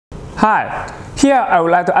Hi, here I would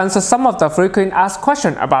like to answer some of the frequently asked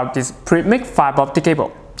questions about this pre-made fiber optic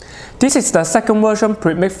cable. This is the second version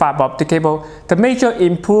pre-made fiber optic cable. The major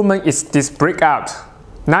improvement is this breakout.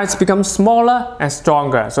 Now it's become smaller and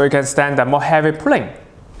stronger, so you can stand the more heavy pulling.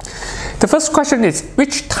 The first question is,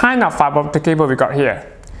 which kind of fiber optic cable we got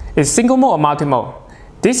here? Is single mode or multi-mode?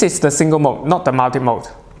 This is the single mode, not the multi-mode.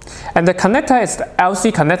 And the connector is the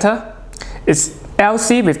LC connector. It's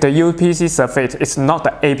LC with the UPC surface, it's not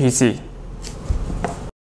the APC.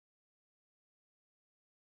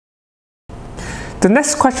 The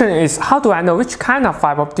next question is, how do I know which kind of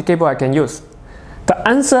fiber optic cable I can use? The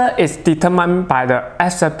answer is determined by the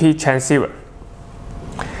SFP transceiver.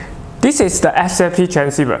 This is the SFP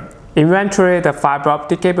transceiver. Eventually, the fiber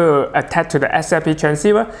optic cable will attach to the SFP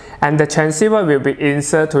transceiver, and the transceiver will be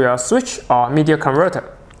inserted to your switch or media converter.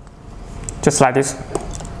 Just like this.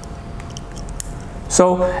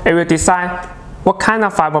 So it will decide what kind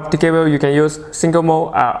of fiber optic cable you can use, single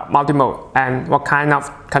mode, multi-mode, and what kind of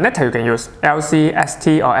connector you can use, LC,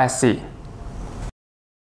 ST, or SC.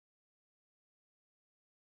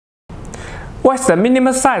 What's the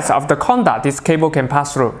minimum size of the conduit this cable can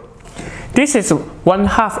pass through? This is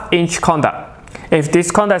 1/2 inch conduit. If this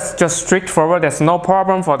conduit is just straightforward, there's no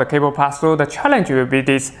problem for the cable pass through. The challenge will be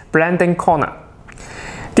this blending corner.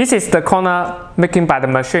 This is the corner making by the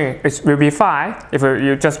machine. It will be fine if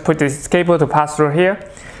you just put this cable to pass through here.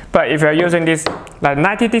 But if you're using this like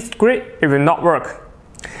 90 degree, it will not work.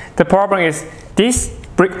 The problem is this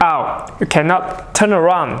breakout. You cannot turn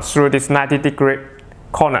around through this 90 degree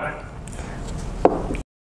corner.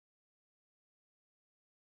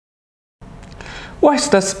 What is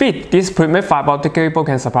the speed this pre-made fiber optic cable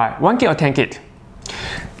can supply? 1 gig or 10 gig?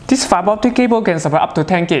 This fiber optic cable can supply up to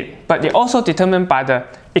 10 gig, but it also determined by the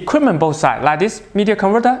equipment both sides. Like this media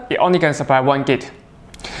converter, it only can supply 1 gig.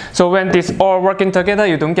 So when this all working together,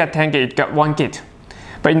 you don't get 10 gig, you get 1 gig.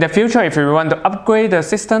 But in the future, if you want to upgrade the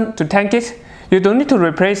system to 10 gig, you don't need to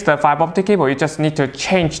replace the fiber optic cable, you just need to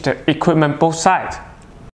change the equipment both sides.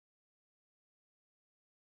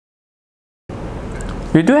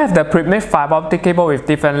 We do have the pre-made fiber optic cable with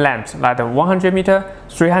different lengths, like the 100 meter,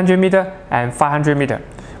 300 meter, and 500 meter.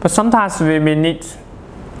 But sometimes we may need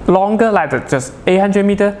longer, like just 800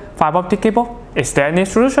 meter fiber optic cable. Is there any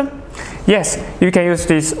solution? Yes, you can use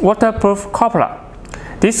this waterproof coupler.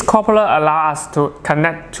 This coupler allows us to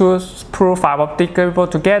connect two screw fiber optic cable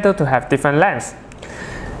together to have different lengths.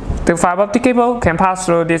 The fiber optic cable can pass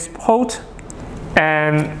through this hole,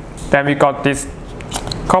 and then we got this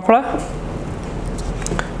coupler.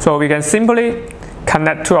 So we can simply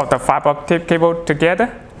connect two of the fiber optic cable together,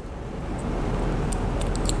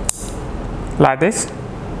 like this.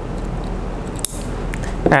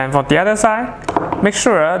 And for the other side, make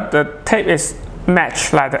sure the tape is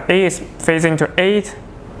matched, like the A is facing to 8.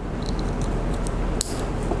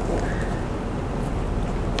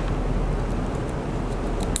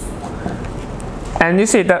 And you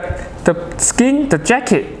see that the skin, the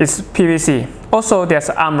jacket is PVC. Also there's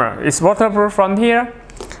armor, it's waterproof from here.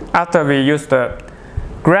 After we use the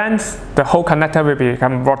glands, the whole connector will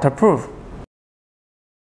become waterproof.